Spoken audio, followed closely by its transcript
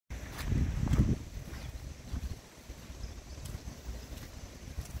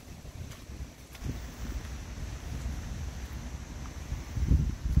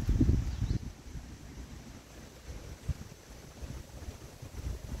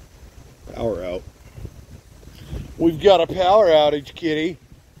Power out. We've got a power outage, kitty.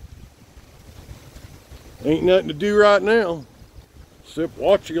 Ain't nothing to do right now except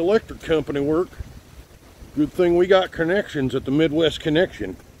watch the electric company work. Good thing we got connections at the Midwest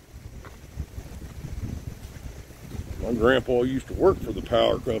Connection. My grandpa used to work for the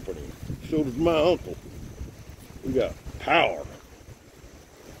power company. So does my uncle. We got power.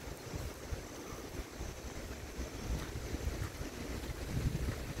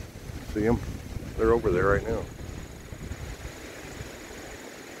 See them? They're over there right now.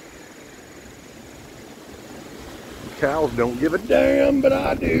 Cows don't give a damn, but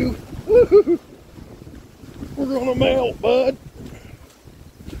I do. Woo-hoo. We're gonna melt, bud.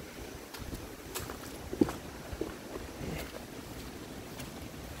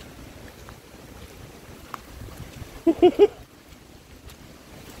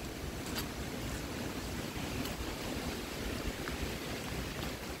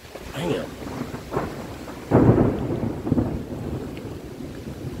 Damn.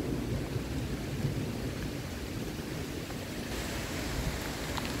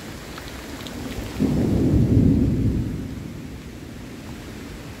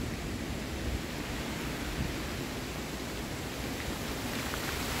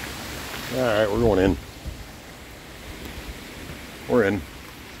 All right, we're going in. We're in.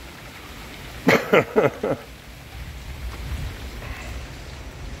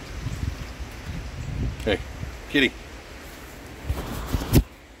 Hey, kitty.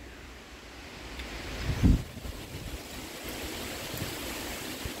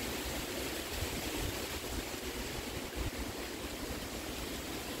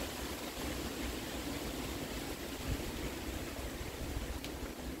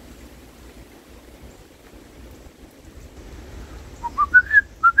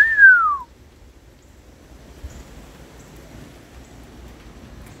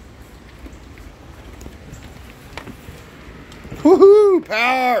 Woohoo!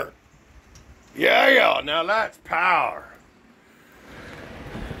 Power! Yeah, now that's power.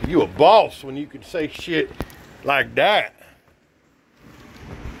 You a boss when you can say shit like that.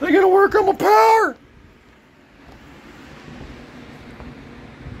 They gonna work on my power?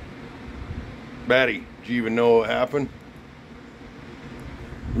 Batty, did you even know what happened?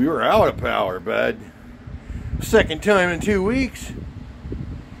 We were out of power, bud. Second time in 2 weeks.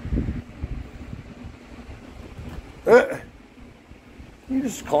 You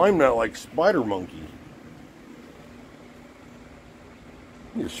just climbed that like spider monkey.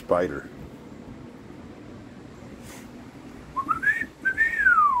 You're a spider.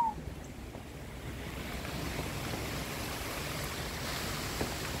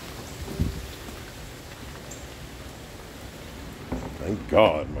 Thank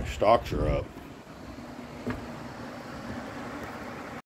God my stocks are up.